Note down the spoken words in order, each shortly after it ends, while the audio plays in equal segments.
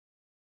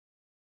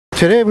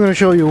Today I'm going to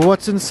show you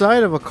what's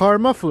inside of a car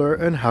muffler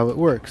and how it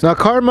works. Now, a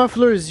car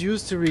muffler is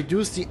used to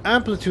reduce the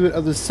amplitude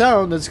of the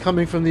sound that's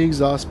coming from the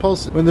exhaust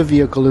pulses when the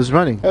vehicle is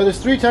running. Now,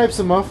 there's three types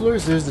of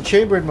mufflers. There's the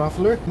chambered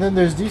muffler, and then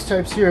there's these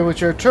types here,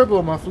 which are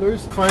turbo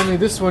mufflers. Finally,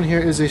 this one here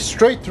is a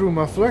straight through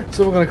muffler.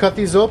 So we're going to cut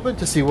these open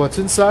to see what's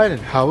inside and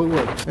how it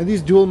works. And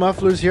these dual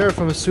mufflers here are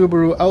from a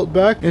Subaru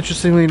Outback.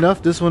 Interestingly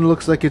enough, this one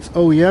looks like it's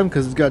OEM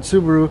because it's got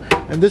Subaru,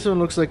 and this one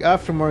looks like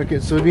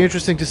aftermarket. So it'd be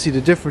interesting to see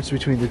the difference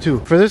between the two.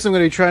 For this, I'm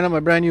going to be trying out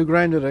my brand new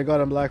grinder that I got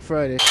on Black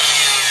Friday.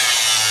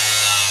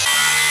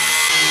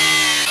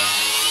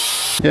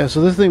 Yeah,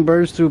 so this thing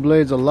burns through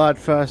blades a lot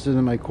faster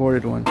than my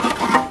corded one.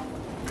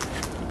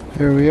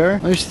 Here we are.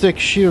 Nice thick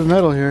sheet of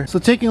metal here. So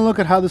taking a look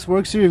at how this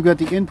works here, you've got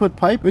the input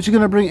pipe, which is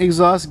going to bring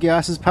exhaust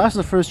gases past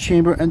the first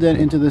chamber and then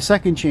into the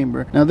second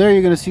chamber. Now there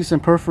you're going to see some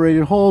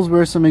perforated holes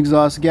where some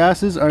exhaust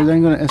gases are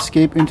then going to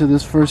escape into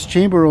this first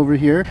chamber over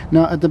here.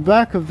 Now at the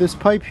back of this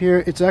pipe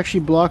here, it's actually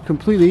blocked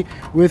completely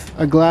with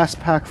a glass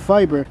pack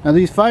fiber. Now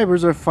these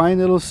fibers are fine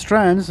little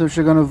strands which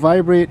are going to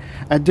vibrate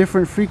at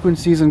different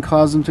frequencies and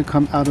cause them to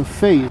come out of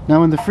phase.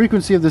 Now when the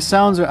frequency of the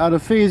sounds are out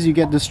of phase, you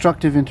get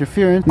destructive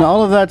interference. Now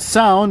all of that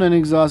sound and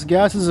exhaust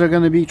gases are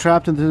going to be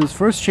trapped into this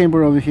first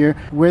chamber over here,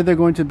 where they're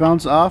going to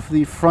bounce off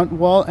the front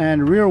wall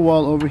and rear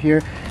wall over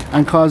here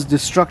and cause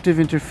destructive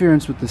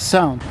interference with the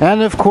sound.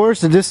 And of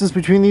course, the distance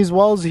between these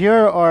walls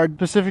here are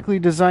specifically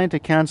designed to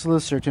cancel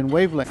a certain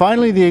wavelength.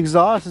 Finally, the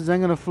exhaust is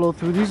then going to flow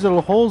through these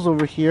little holes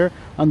over here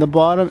on the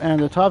bottom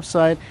and the top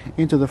side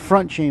into the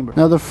front chamber.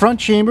 Now the front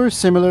chamber,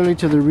 similarly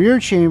to the rear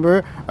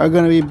chamber, are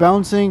going to be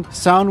bouncing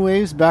sound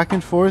waves back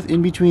and forth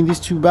in between these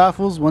two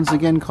baffles, once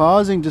again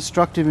causing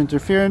destructive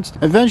interference.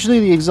 Eventually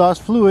the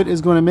exhaust fluid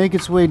is going to make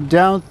its way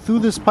down through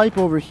this pipe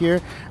over here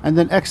and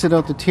then exit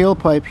out the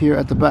tailpipe here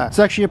at the back. It's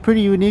actually a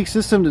pretty unique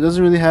system that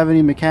doesn't really have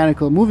any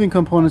mechanical moving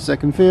components that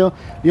can fail.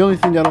 The only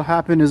thing that'll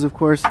happen is, of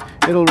course,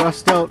 it'll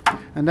rust out,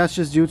 and that's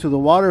just due to the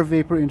water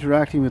vapor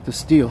interacting with the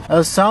steel.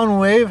 A sound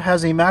wave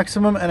has a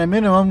maximum and a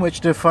minimum,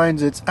 which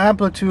defines its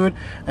amplitude,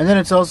 and then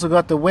it's also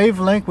got the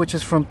wavelength, which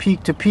is from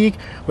peak to peak,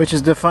 which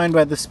is defined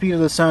by the speed of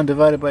the sound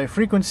divided by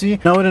frequency.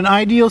 Now in an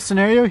ideal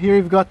scenario, here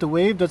you've got the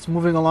wave that's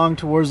moving along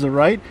towards the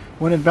right.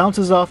 When it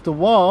bounces off the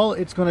wall,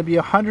 it's going to be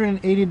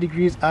 180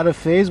 degrees out of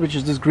phase, which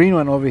is this green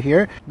one over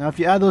here. Now if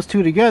you add those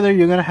two together,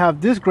 you're going to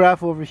have this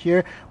graph over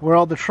here where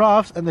all the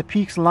troughs and the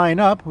peaks line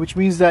up, which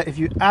means that if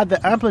you add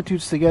the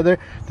amplitudes together,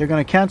 they're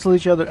going to cancel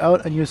each other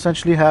out and you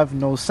essentially have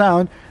no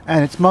sound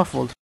and it's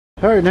muffled.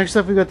 Alright, next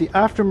up we got the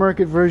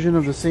aftermarket version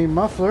of the same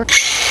muffler.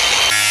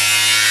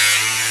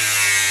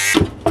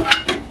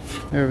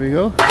 There we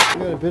go.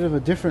 We got a bit of a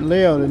different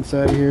layout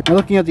inside here. Now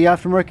looking at the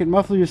aftermarket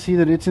muffler, you see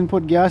that its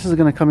input gases are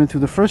going to come in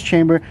through the first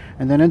chamber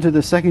and then enter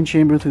the second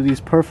chamber through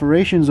these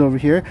perforations over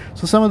here.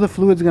 So some of the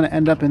fluid is going to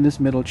end up in this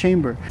middle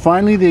chamber.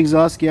 Finally, the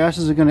exhaust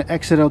gases are going to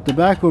exit out the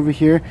back over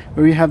here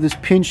where we have this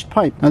pinched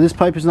pipe. Now this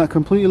pipe is not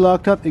completely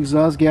locked up.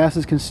 Exhaust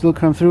gases can still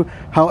come through.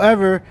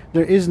 However,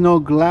 there is no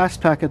glass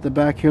pack at the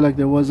back here like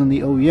there was on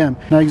the OEM.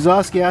 Now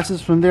exhaust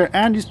gases from there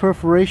and these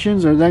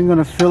perforations are then going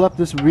to fill up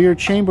this rear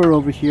chamber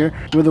over here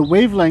where the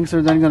wavelengths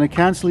are then going to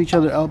cancel each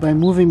other out by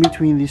moving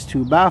between these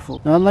two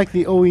baffles. Now unlike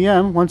the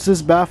OEM, once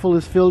this baffle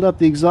is filled up,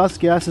 the exhaust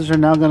gases are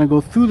now going to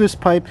go through this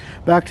pipe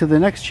back to the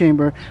next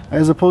chamber,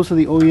 as opposed to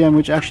the OEM,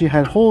 which actually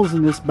had holes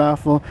in this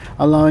baffle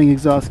allowing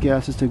exhaust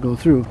gases to go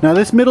through. Now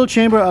this middle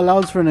chamber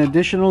allows for an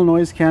additional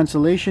noise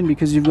cancellation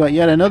because you've got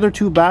yet another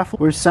two baffles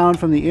where sound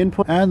from the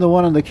input and the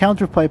one on the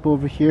counter pipe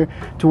over here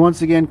to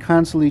once again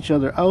cancel each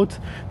other out.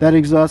 That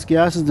exhaust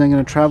gas is then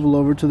going to travel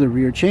over to the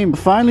rear chamber.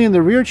 Finally, in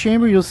the rear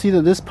chamber, you'll see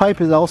that this pipe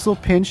is also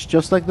pinched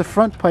just like the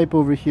front pipe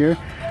over here.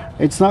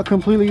 It's not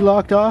completely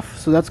locked off,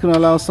 so that's going to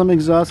allow some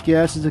exhaust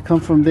gases to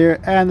come from there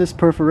and this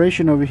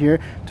perforation over here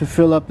to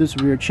fill up this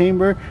rear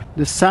chamber.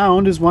 The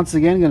sound is once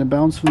again going to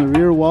bounce from the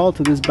rear wall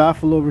to this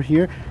baffle over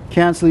here,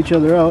 cancel each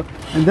other out,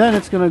 and then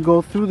it's going to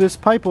go through this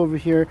pipe over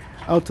here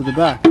out to the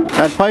back.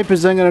 That pipe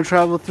is then going to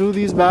travel through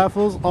these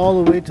baffles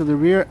all the way to the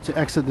rear to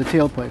exit the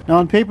tailpipe. Now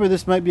on paper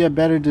this might be a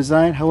better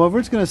design, however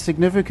it's going to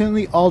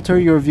significantly alter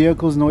your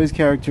vehicle's noise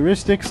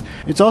characteristics.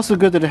 It's also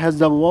good that it has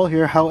double wall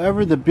here,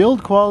 however the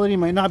build quality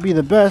might not be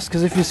the best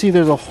because if you see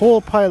there's a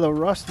whole pile of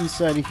rust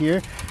inside of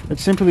here that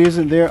simply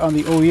isn't there on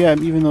the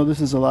OEM, even though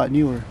this is a lot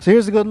newer. So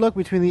here's a good look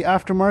between the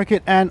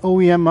aftermarket and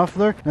OEM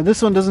muffler. Now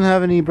this one doesn't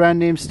have any brand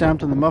name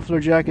stamped on the muffler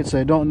jacket, so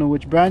I don't know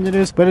which brand it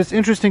is, but it's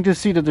interesting to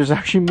see that there's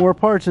actually more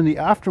parts in the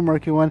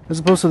aftermarket one as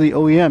opposed to the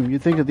OEM.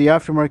 You'd think that the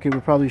aftermarket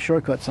would probably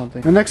shortcut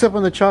something. Now next up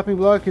on the chopping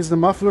block is the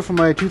muffler from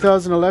my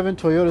 2011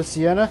 Toyota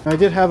Sienna. I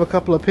did have a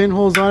couple of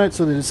pinholes on it,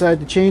 so they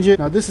decided to change it.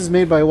 Now this is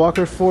made by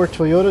Walker Ford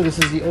Toyota. This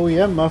is the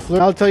OEM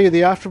muffler. I'll tell you,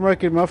 the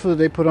aftermarket muffler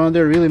they put on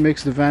there really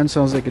makes the van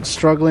sounds like it's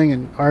struggling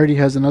and already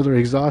has another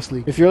exhaust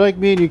leak. If you're like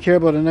me and you care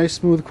about a nice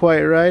smooth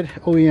quiet ride,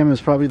 OEM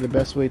is probably the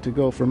best way to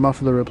go for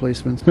muffler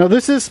replacements. Now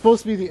this is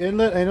supposed to be the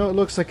inlet. I know it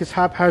looks like it's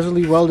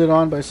haphazardly welded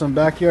on by some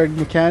backyard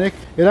mechanic.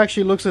 It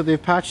actually looks like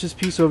they've patched this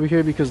piece over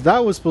here because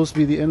that was supposed to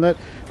be the inlet,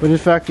 but in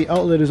fact the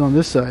outlet is on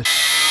this side.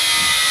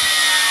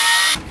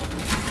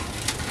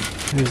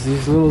 There's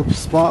these little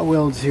spot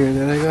welds here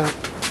that I gotta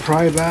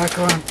pry back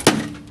on.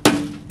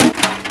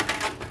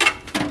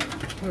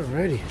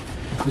 Alrighty.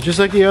 But just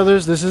like the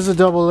others, this is a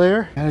double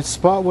layer and it's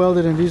spot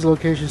welded in these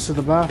locations to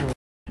the baffle.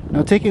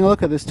 Now taking a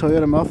look at this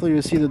Toyota muffler,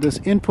 you'll see that this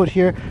input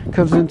here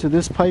comes into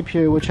this pipe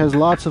here, which has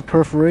lots of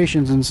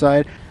perforations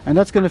inside, and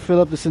that's going to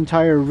fill up this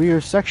entire rear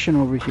section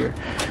over here.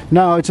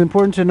 Now it's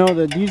important to know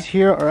that these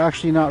here are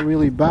actually not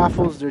really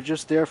baffles, they're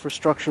just there for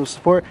structural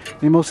support.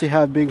 They mostly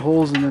have big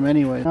holes in them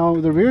anyway. Now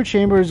the rear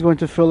chamber is going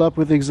to fill up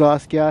with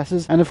exhaust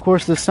gases, and of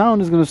course the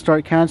sound is going to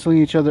start cancelling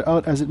each other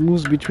out as it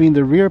moves between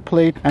the rear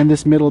plate and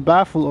this middle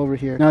baffle over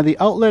here. Now the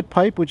outlet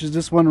pipe, which is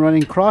this one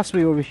running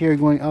crossway over here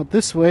going out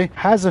this way,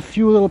 has a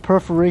few little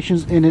perforations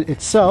in it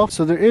itself,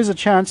 so there is a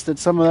chance that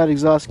some of that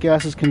exhaust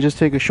gases can just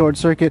take a short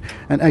circuit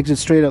and exit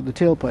straight out the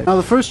tailpipe. Now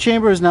the first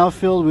chamber is now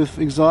filled with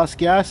exhaust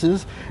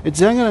gases. It's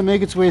then going to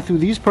make its way through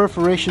these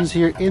perforations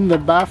here in the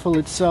baffle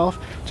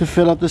itself to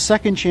fill up the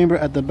second chamber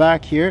at the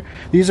back here.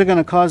 These are going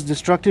to cause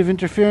destructive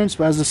interference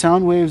as the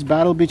sound waves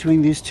battle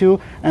between these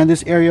two, and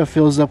this area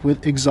fills up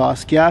with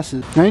exhaust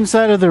gases. Now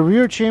inside of the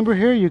rear chamber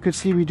here, you could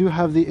see we do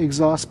have the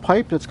exhaust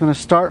pipe that's going to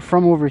start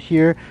from over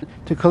here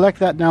to collect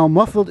that now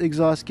muffled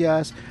exhaust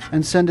gas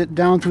and send it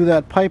down through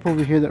that pipe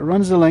over here that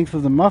runs the length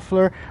of the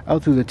muffler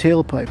out through the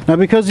tailpipe. Now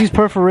because these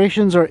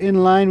perforations are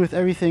in line with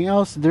everything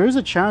else, there is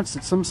a chance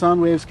that some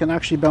sound waves can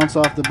actually bounce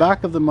off the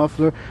back of the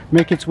muffler,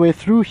 make its way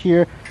through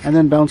here, and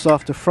then bounce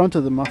off the front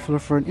of the muffler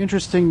for an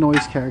interesting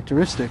noise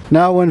characteristic.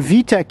 Now when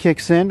VTEC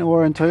kicks in,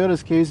 or in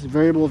Toyota's case,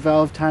 variable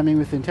valve timing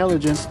with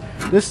intelligence,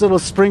 this little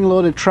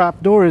spring-loaded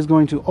trap door is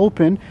going to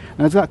open,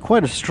 and it's got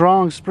quite a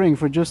strong spring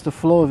for just the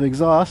flow of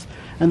exhaust,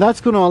 and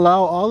that's going to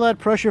allow all that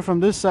pressure from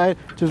this side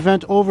to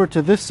vent over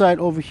to this side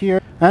over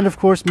here, and of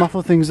course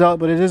muffle things out.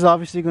 But it is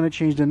obviously going to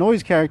change the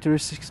noise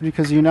characteristics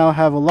because you now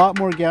have a lot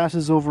more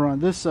gases over on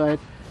this side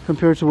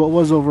compared to what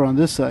was over on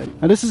this side.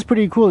 Now this is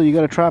pretty cool. You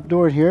got a trap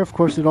door here. Of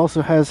course it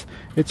also has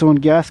its own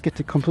gasket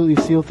to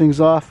completely seal things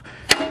off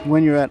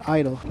when you're at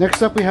idle.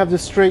 Next up we have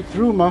this straight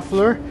through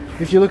muffler.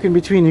 If you look in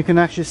between, you can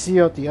actually see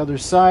out the other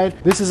side.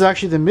 This is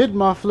actually the mid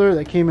muffler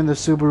that came in the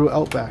Subaru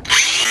Outback.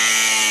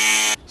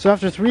 So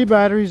after 3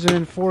 batteries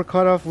and 4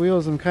 cutoff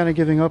wheels, I'm kind of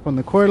giving up on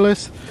the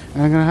cordless,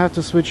 and I'm going to have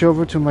to switch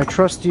over to my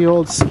trusty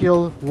old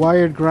Skill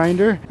wired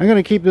grinder. I'm going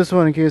to keep this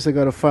one in case I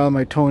got to file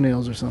my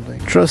toenails or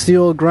something. Trusty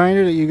old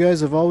grinder that you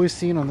guys have always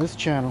seen on this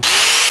channel.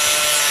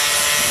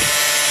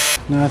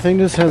 Now I think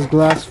this has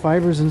glass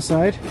fibers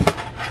inside,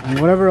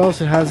 and whatever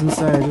else it has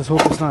inside, I just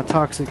hope it's not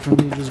toxic for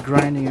me just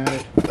grinding at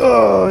it.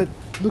 Oh, it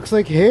looks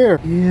like hair.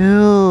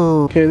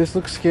 Ew. Okay, this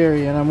looks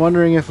scary, and I'm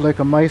wondering if like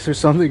a mice or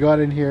something got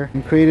in here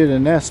and created a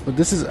nest, but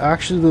this is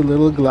actually the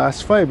little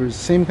glass fibers.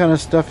 Same kind of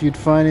stuff you'd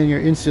find in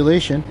your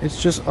insulation.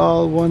 It's just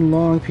all one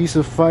long piece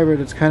of fiber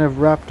that's kind of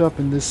wrapped up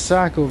in this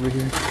sack over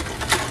here.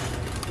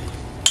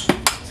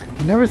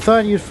 I never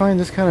thought you'd find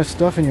this kind of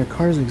stuff in your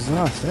car's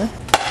exhaust, eh?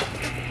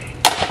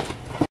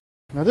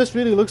 Now this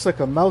really looks like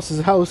a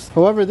mouse's house.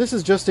 However, this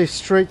is just a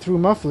straight through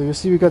muffler. You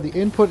see we got the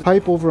input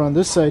pipe over on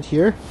this side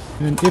here,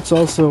 and it's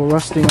also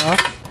rusting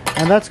off.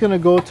 And that's going to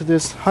go to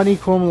this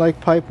honeycomb like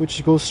pipe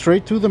which goes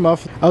straight through the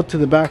muffler out to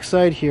the back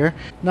side here.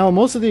 Now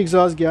most of the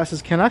exhaust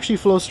gases can actually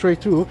flow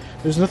straight through.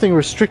 There's nothing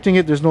restricting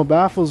it, there's no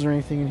baffles or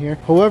anything in here.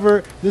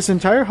 However, this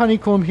entire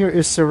honeycomb here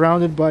is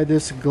surrounded by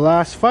this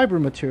glass fiber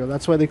material.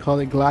 That's why they call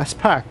it glass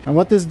pack. And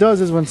what this does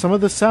is when some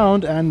of the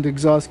sound and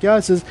exhaust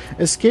gases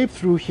escape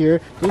through here,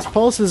 those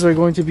pulses are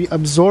going to be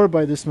absorbed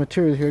by this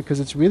material here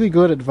because it's really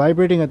good at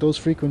vibrating at those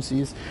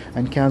frequencies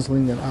and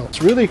cancelling them out.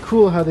 It's really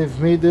cool how they've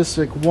made this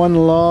like one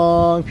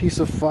long piece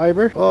of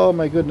fiber. Oh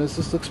my goodness,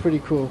 this looks pretty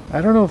cool. I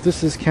don't know if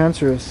this is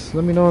cancerous.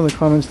 Let me know in the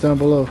comments down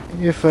below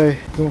if I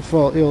don't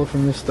fall ill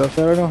from this stuff.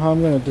 I don't know how I'm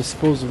going to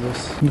dispose of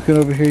this. Looking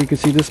over here, you can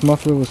see this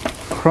muffler was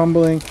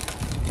crumbling.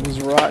 It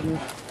was rotten.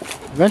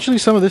 Eventually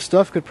some of this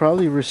stuff could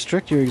probably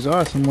restrict your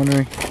exhaust. I'm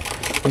wondering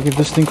like if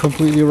this thing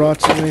completely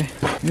rots away.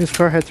 This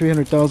car had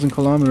 300,000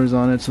 kilometers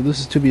on it, so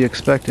this is to be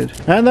expected.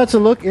 And that's a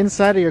look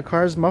inside of your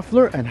car's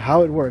muffler and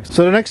how it works.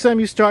 So the next time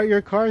you start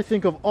your car,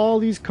 think of all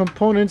these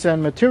components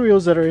and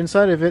materials that are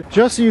inside of it,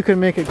 just so you can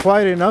make it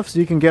quiet enough so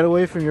you can get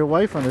away from your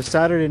wife on a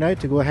Saturday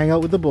night to go hang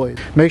out with the boys.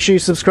 Make sure you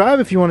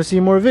subscribe if you want to see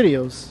more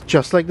videos,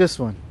 just like this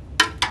one.